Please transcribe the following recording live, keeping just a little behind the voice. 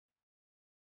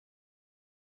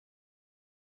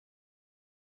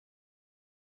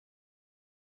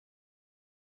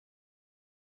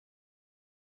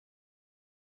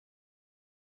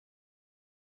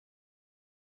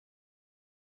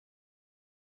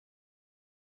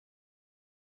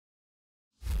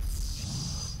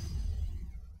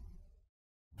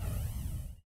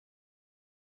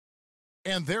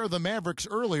And there the Mavericks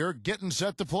earlier getting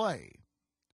set to play.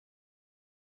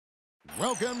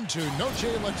 Welcome to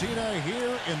Noche Latina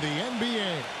here in the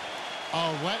NBA.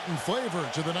 A Latin flavor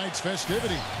to the night's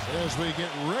festivities as we get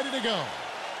ready to go.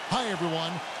 Hi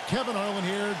everyone, Kevin Harlan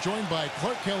here, joined by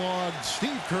Clark Kellogg,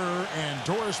 Steve Kerr, and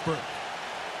Doris Burke.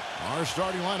 Our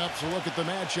starting lineups will look at the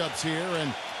matchups here and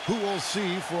who we'll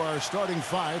see for our starting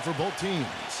five for both teams.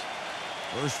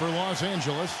 First for Los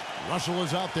Angeles, Russell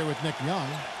is out there with Nick Young.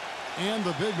 And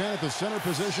the big man at the center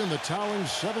position, the towering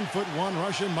 7'1"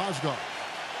 Russian Mozgov.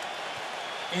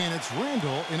 And it's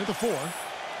Randall in at the 4.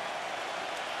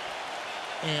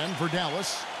 And for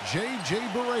Dallas, J.J.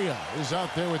 Barea is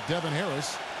out there with Devin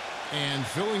Harris. And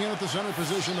filling in at the center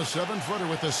position, the 7-footer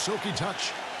with the silky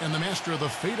touch and the master of the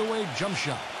fadeaway jump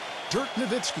shot, Dirk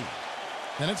Nowitzki.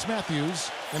 Then it's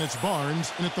Matthews, and it's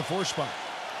Barnes in at the 4 spot.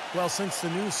 Well, since the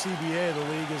new CBA, the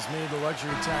league has made the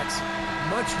luxury tax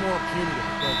much more punitive.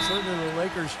 But certainly the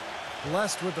Lakers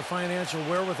blessed with the financial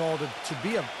wherewithal to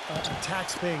be a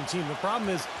tax-paying team. The problem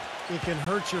is it can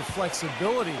hurt your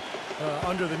flexibility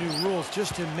under the new rules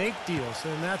just to make deals,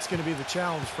 and that's going to be the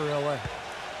challenge for L.A.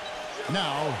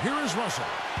 Now, here is Russell.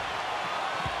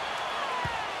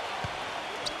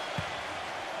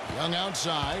 Young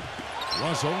outside.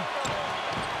 Russell.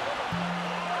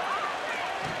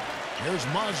 Here's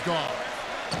Mozgov.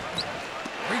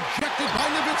 Rejected by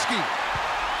Nowitzki.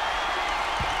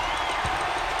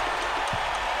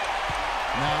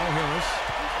 Now Harris.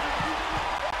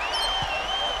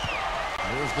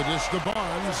 Here's the dish to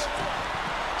Barnes.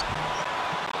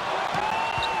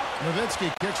 Nowitzki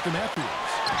kicks to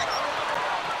Matthews.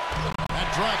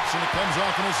 That drops, and it comes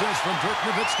off an assist from Dirk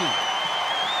Nowitzki.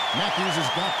 Matthews has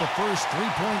got the first 3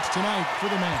 points tonight for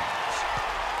the Mavs.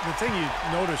 The thing you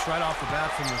notice right off the bat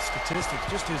from the statistics,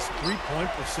 just his three-point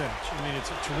percentage. I mean,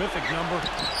 it's a terrific number,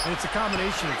 and it's a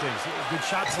combination of things. Good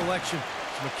shot selection,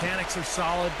 his mechanics are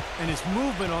solid, and his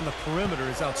movement on the perimeter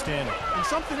is outstanding. And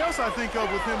something else I think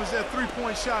of with him is that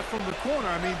three-point shot from the corner.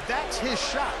 I mean, that's his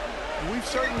shot. And we've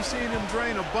certainly seen him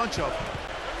drain a bunch of them.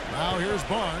 Now here's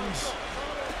Barnes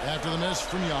after the miss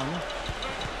from Young.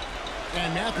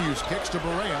 And Matthews kicks to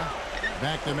Barea.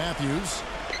 Back to Matthews.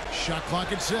 Shot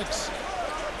clock at 6.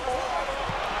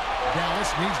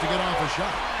 Dallas needs to get off a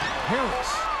shot.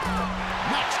 Harris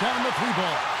knocks down the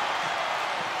 3-ball.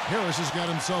 Harris has got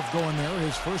himself going there.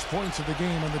 His first points of the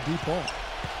game on the deep ball.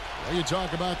 Well, you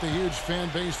talk about the huge fan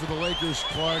base for the Lakers,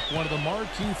 Clark. One of the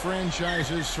marquee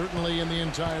franchises, certainly in the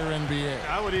entire NBA.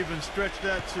 I would even stretch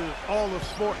that to all of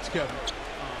sports, Kevin.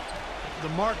 The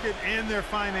market and their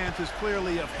finances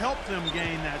clearly have helped them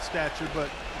gain that stature, but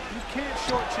you can't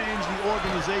shortchange the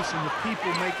organization, the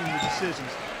people making the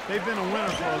decisions. They've been a winner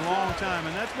for a long time,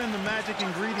 and that's been the magic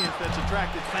ingredient that's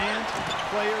attracted fans,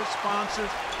 players, sponsors,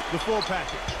 the full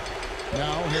package.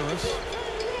 Now Harris,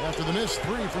 after the missed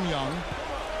 3 from Young.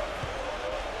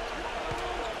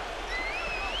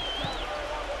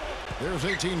 There's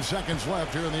 18 seconds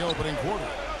left here in the opening quarter.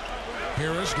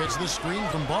 Harris gets the screen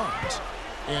from Barnes.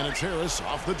 And it's Harris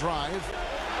off the drive.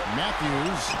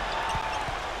 Matthews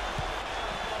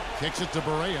kicks it to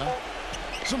Barea.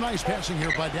 Some nice passing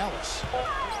here by Dallas.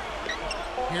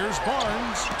 Here's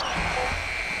Barnes.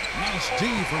 Nice D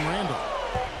from Randall.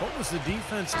 What was the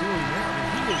defense doing there? I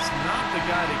mean, he is not the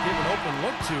guy to give an open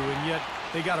look to, and yet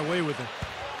they got away with it.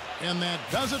 And that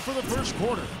does it for the first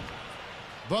quarter.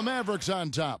 The Mavericks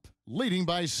on top, leading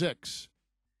by 6.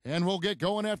 And we'll get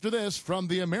going after this from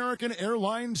the American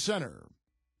Airlines Center.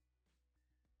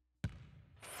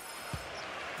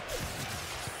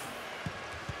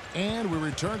 And we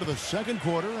return to the second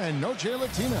quarter, and Noche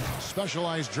Latina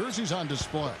specialized jerseys on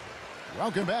display.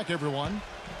 Welcome back, everyone.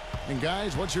 And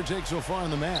guys, what's your take so far on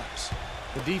the Mavs?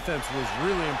 The defense was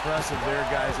really impressive there,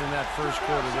 guys, in that first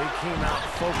quarter. They came out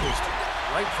focused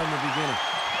right from the beginning.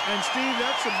 And Steve,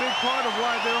 that's a big part of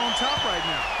why they're on top right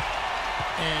now.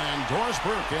 And Doris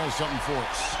Burke has something for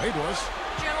us. Hey, Doris.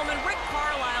 Gentlemen, Rick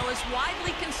Carlisle is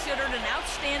widely considered an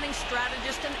outstanding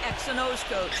strategist and X and O's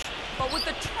coach. But with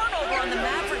the turnover on the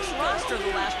Mavericks roster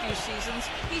the last few seasons,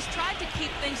 he's tried to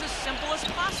keep things as simple as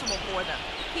possible for them.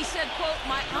 He said, quote,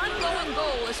 "My ongoing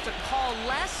goal is to call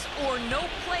less or no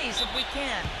plays if we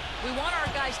can. We want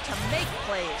our guys to make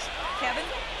plays." Kevin?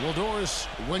 Well, Doris,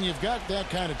 when you've got that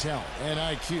kind of talent and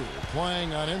IQ,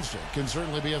 playing on instinct can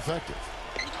certainly be effective.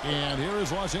 And here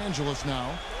is Los Angeles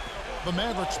now. The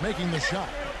Mavericks making the shot.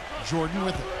 Jordan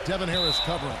with it. Devin Harris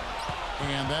covering.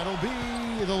 And that'll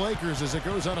be the Lakers as it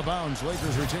goes out of bounds.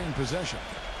 Lakers retain possession.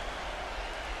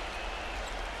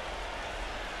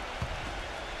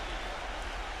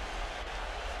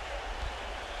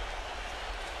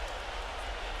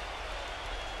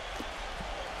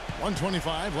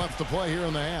 1:25 left to play here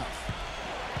in the half.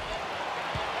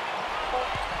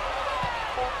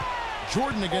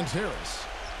 Jordan against Harris.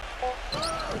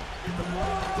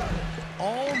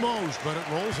 Almost, but it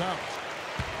rolls out.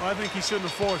 Well, I think he shouldn't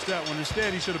have forced that one.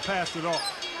 Instead, he should have passed it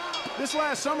off. This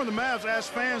last summer, the Mavs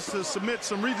asked fans to submit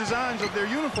some redesigns of their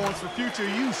uniforms for future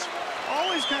use.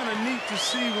 Always kind of neat to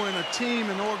see when a team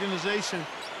and organization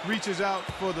reaches out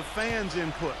for the fans'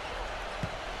 input.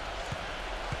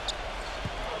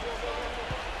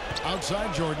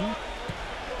 Outside Jordan.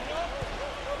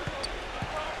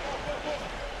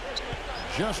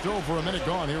 Just over a minute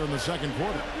gone here in the second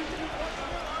quarter.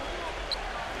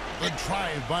 The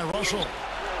drive by Russell.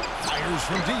 Fires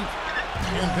from deep.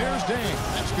 And there's Dang.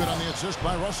 That's good on the assist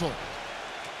by Russell.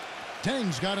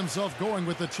 Dang's got himself going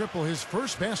with the triple, his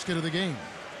first basket of the game.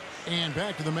 And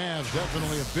back to the Mavs,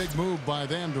 definitely a big move by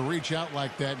them to reach out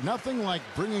like that. Nothing like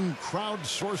bringing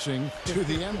crowdsourcing to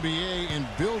the NBA and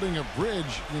building a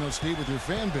bridge, Steve, with your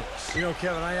fan base.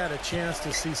 Kevin, I had a chance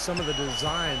to see some of the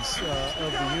designs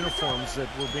of the uniforms that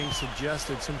were being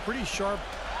suggested. Some pretty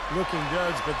sharp-looking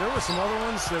duds, but there were some other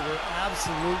ones that were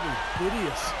absolutely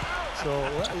hideous. So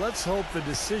let's hope the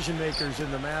decision-makers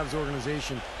in the Mavs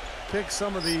organization pick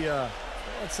some of the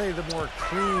let's say the more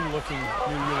clean-looking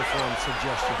new uniform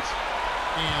suggestions.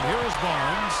 And here is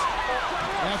Barnes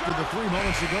after the 3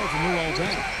 moments ago from Luol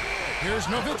Deng. Here's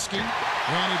Nowitzki.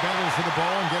 And he battles for the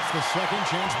ball and gets the second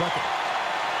chance bucket.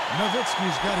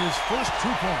 Nowitzki's got his first 2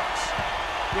 points.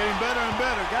 Getting better and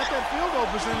better. Got that field goal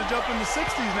percentage up in the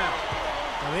 60s now.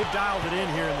 Now they've dialed it in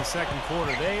here in the second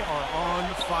quarter. They are on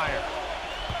fire.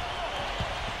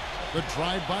 The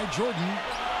drive by Jordan.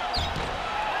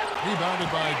 Rebounded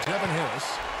by Devin Harris.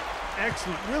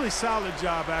 Excellent. Really solid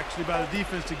job, actually, by the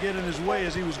defense to get in his way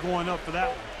as he was going up for that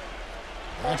one.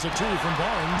 That's a 2 from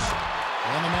Barnes.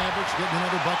 And the Mavericks getting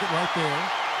another bucket right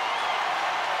there.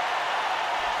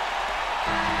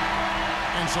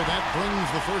 And so that brings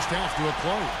the first half to a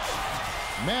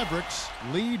close. Mavericks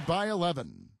lead by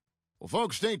 11. Well,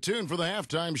 folks, stay tuned for the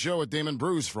halftime show at Damon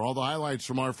Bruce for all the highlights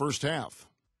from our first half.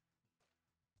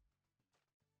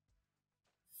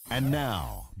 And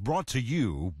now, brought to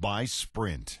you by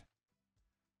Sprint.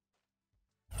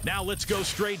 Now let's go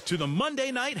straight to the Monday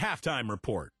night halftime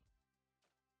report.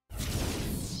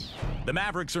 The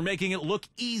Mavericks are making it look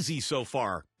easy so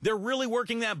far. They're really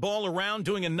working that ball around,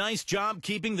 doing a nice job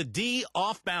keeping the D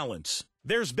off balance.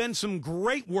 There's been some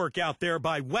great work out there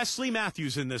by Wesley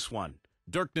Matthews in this one.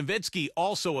 Dirk Nowitzki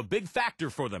also a big factor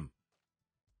for them.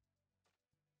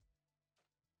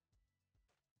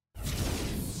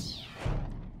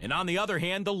 And on the other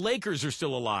hand, the Lakers are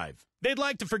still alive. They'd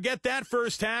like to forget that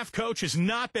first half. Coach has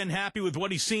not been happy with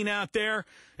what he's seen out there,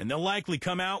 and they'll likely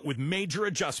come out with major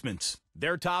adjustments.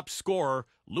 Their top scorer,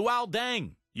 Luol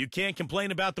Deng. You can't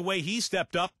complain about the way he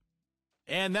stepped up.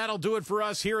 And that'll do it for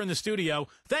us here in the studio.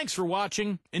 Thanks for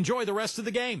watching. Enjoy the rest of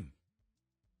the game.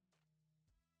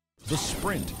 The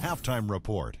Sprint Halftime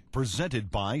Report, presented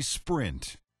by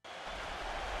Sprint.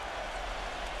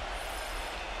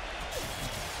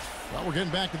 Well, we're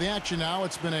getting back to the action now.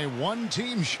 It's been a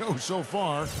one-team show so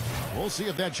far. We'll see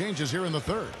if that changes here in the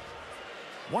third.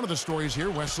 One of the stories here,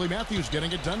 Wesley Matthews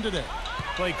getting it done today.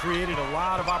 Play created a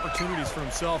lot of opportunities for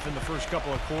himself in the first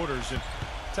couple of quarters. And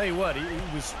tell you what, he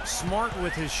was smart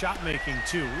with his shot making,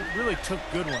 too. Really took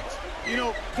good ones.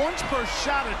 Points per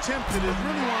shot attempted is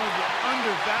really one of the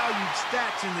undervalued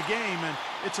stats in the game, and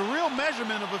it's a real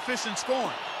measurement of efficient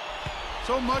scoring.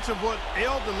 So much of what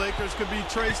ailed the Lakers could be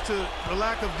traced to the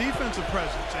lack of defensive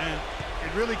presence, and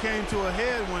it really came to a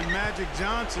head when Magic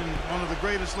Johnson, one of the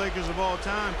greatest Lakers of all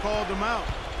time, called them out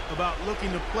about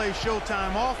looking to play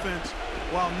Showtime offense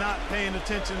while not paying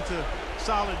attention to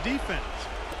solid defense.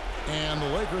 And the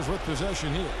Lakers with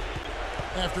possession here.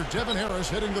 After Devin Harris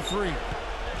hitting the 3.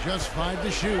 Just 5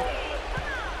 to shoot.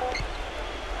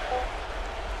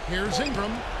 Here's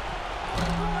Ingram.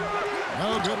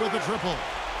 No good with the triple.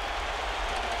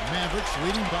 Mavericks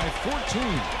leading by 14.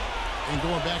 And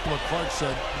going back to what Clark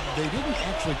said, they didn't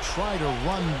actually try to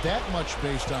run that much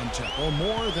based on tempo,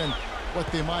 more than what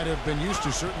they might have been used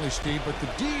to, certainly, Steve, but the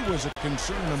D was a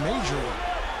concern, a major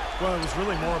one. Well, it was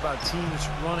really more about teams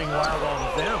running wild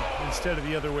on them instead of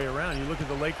the other way around. You look at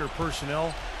the Laker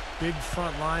personnel, big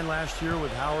front line last year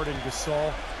with Howard and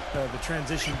Gasol. The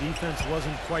transition defense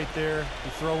wasn't quite there.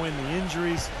 You throw in the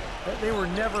injuries. They were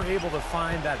never able to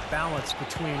find that balance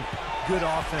between good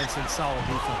offense and solid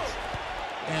defense.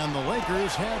 And the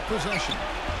Lakers have possession.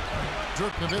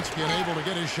 Dirk Nowitzki unable to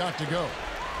get his shot to go.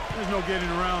 There's no getting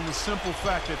around the simple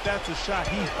fact that that's a shot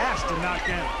he has to knock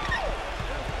down.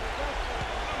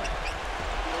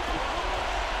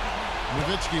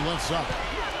 Nowitzki lifts up.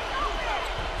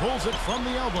 pulls it from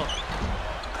the elbow.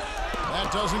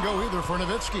 That doesn't go either for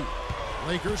Nowitzki.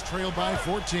 Lakers trail by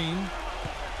 14.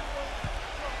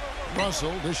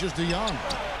 Russell dishes to Young.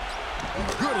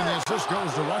 Good, and the assist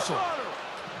goes to Russell.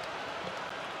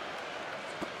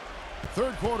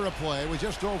 Third quarter of play with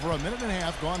just over a minute and a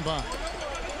half gone by.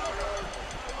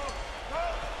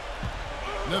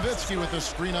 Nowitzki with the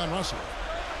screen on Russell.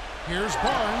 Here's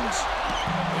Barnes.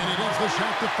 And he gets the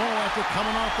shot to fall after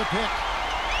coming off the pick.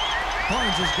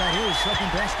 Barnes has got his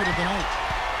second basket of the night.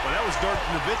 Well, that was Dirk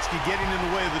Nowitzki getting in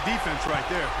the way of the defense right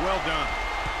there. Well done.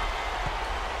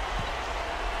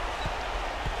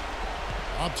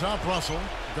 Up top, Russell,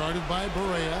 guarded by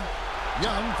Barea.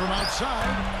 Young from outside.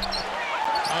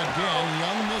 Again,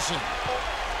 Young missing.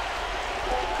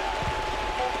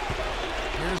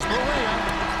 Here's Barea.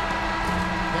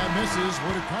 That misses.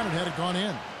 Would have counted had it gone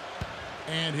in.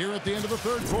 And here at the end of the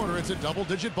third quarter, it's a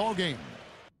double-digit ball game.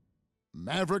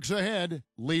 Mavericks ahead,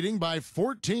 leading by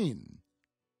 14.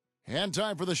 And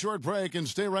time for the short break, and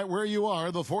stay right where you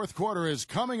are. The fourth quarter is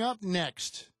coming up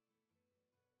next.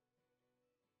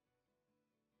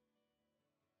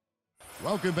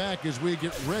 Welcome back as we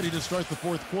get ready to start the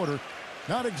fourth quarter.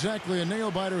 Not exactly a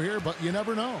nail-biter here, but you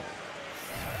never know.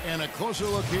 And a closer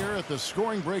look here at the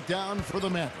scoring breakdown for the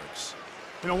Mavericks.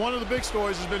 You know, one of the big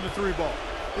stories has been the three ball.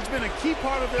 It's been a key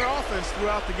part of their offense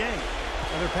throughout the game.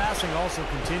 And their passing also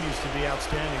continues to be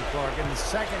outstanding, Clark. In the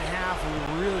second half,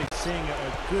 we're really seeing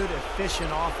a good,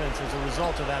 efficient offense as a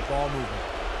result of that ball movement.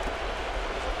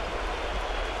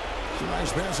 Some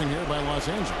nice passing here by Los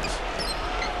Angeles.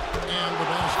 And the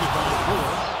basket by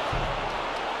Fuller.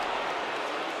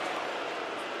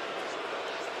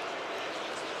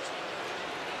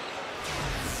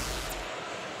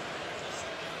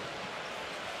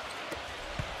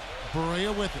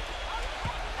 Barea with it.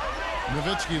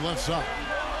 Nowitzki left side.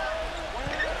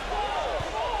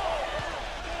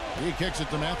 He kicks it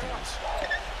to Matthews.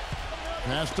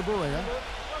 Pass to Barea.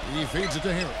 He feeds it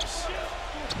to Harris.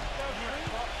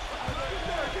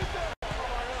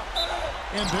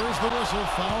 And there's the whistle.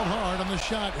 Fouled hard on the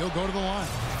shot. He'll go to the line.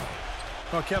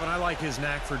 Well, Kevin, I like his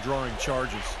knack for drawing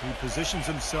charges. He positions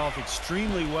himself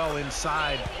extremely well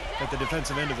inside at the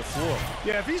defensive end of the floor.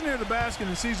 Yeah, if he's near the basket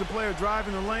and sees a player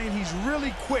driving the lane, he's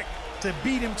really quick to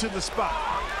beat him to the spot.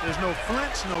 There's no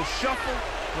flinch, no shuffle,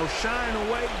 no shying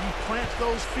away. He plants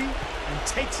those feet and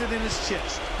takes it in his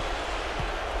chest.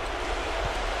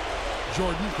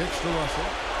 Jordan picks to Russell.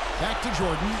 Back to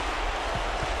Jordan.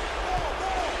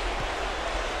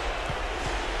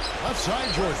 Left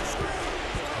side, Jordan.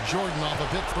 Jordan off a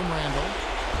pick from Randall.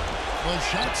 The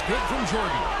shot's good from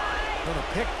Jordan. Well, the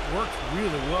pick worked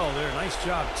really well there. Nice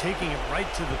job taking it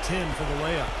right to the tin for the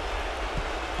layup.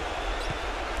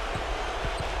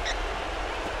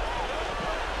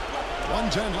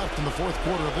 .110 left in the fourth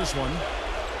quarter of this one.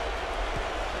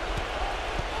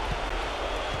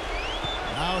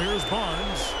 Now here's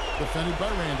Barnes, defended by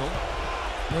Randall.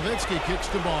 Nowitzki kicks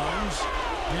to Barnes.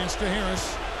 Hands to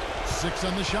Harris. 6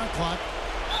 on the shot clock.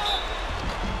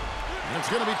 And it's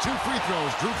going to be 2 free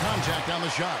throws. Drew contact on the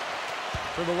shot.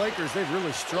 For the Lakers, they've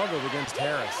really struggled against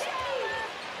Harris.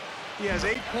 He has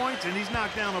 8 points, and he's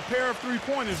knocked down a pair of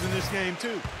three-pointers in this game,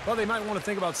 too. Well, they might want to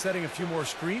think about setting a few more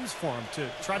screens for him to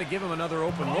try to give him another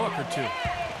open look or two.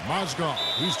 Mozgov,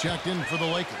 he's checked in for the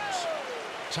Lakers.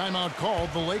 Timeout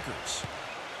called the Lakers.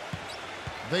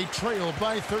 They trail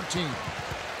by 13.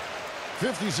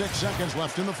 56 seconds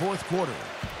left in the fourth quarter.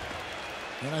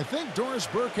 And I think Doris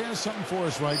Burke has something for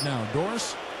us right now.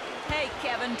 Doris? Hey,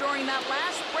 Kevin, during that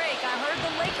last break, I heard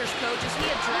the Lakers coach as he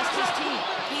addressed his team.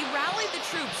 He rallied the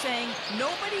troops saying,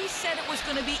 nobody said it was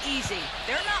going to be easy.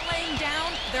 They're not laying down.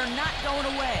 They're not going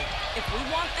away. If we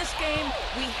want this game,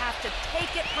 we have to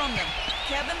take it from them.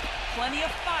 Kevin, plenty of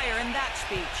fire in that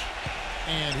speech.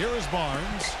 And here is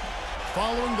Barnes.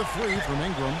 Following the three from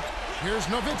Ingram. Here's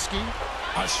Nowitzki.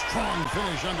 A strong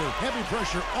finish under heavy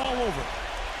pressure all over.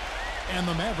 And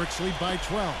the Mavericks lead by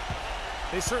 12.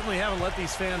 They certainly haven't let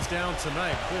these fans down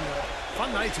tonight. Been a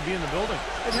fun night to be in the building.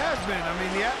 It has been. I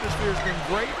mean, the atmosphere has been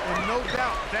great, and no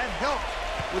doubt that helped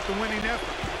with the winning effort.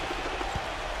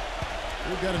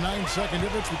 We've got a 9-second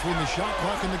difference between the shot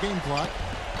clock and the game clock.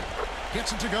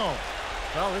 Gets it to go.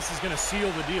 Well, this is going to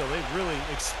seal the deal. They've really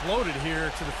exploded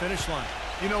here to the finish line.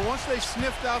 You know, once they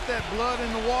sniffed out that blood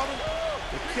in the water,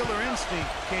 the killer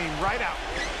instinct came right out.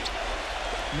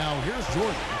 Now here's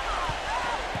Jordan.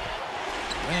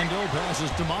 Randall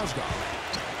passes to Mozgov.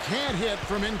 Can't hit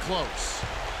from in close.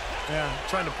 Yeah,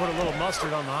 trying to put a little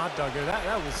mustard on the hot dog there.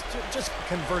 That was just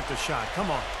convert the shot.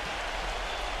 Come on.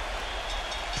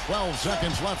 12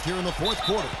 seconds left here in the fourth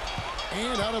quarter.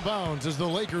 And out of bounds as the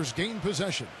Lakers gain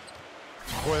possession.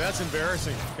 Boy, that's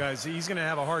embarrassing, guys. He's going to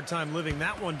have a hard time living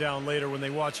that one down later when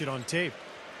they watch it on tape.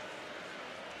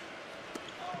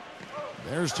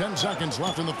 There's 10 seconds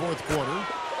left in the fourth quarter.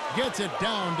 Gets it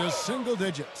down to single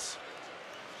digits.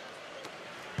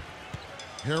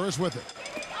 Harris with it.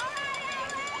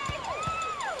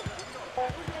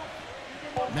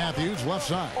 Matthews left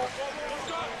side.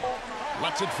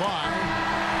 Lets it fly.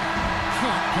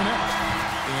 Can't connect.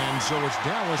 And so it's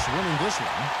Dallas winning this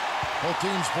one. Both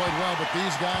teams played well, but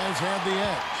these guys had the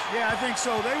edge. Yeah, I think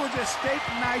so. They were just steak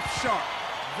knife sharp.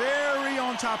 Very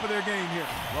on top of their game here.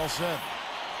 Well said.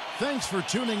 Thanks for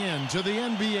tuning in to the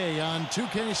NBA on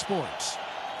 2K Sports.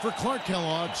 For Clark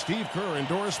Kellogg, Steve Kerr, and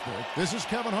Doris Burke, this is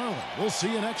Kevin Harlan. We'll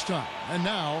see you next time. And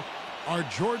now, our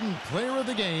Jordan Player of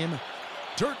the Game,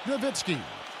 Dirk Nowitzki.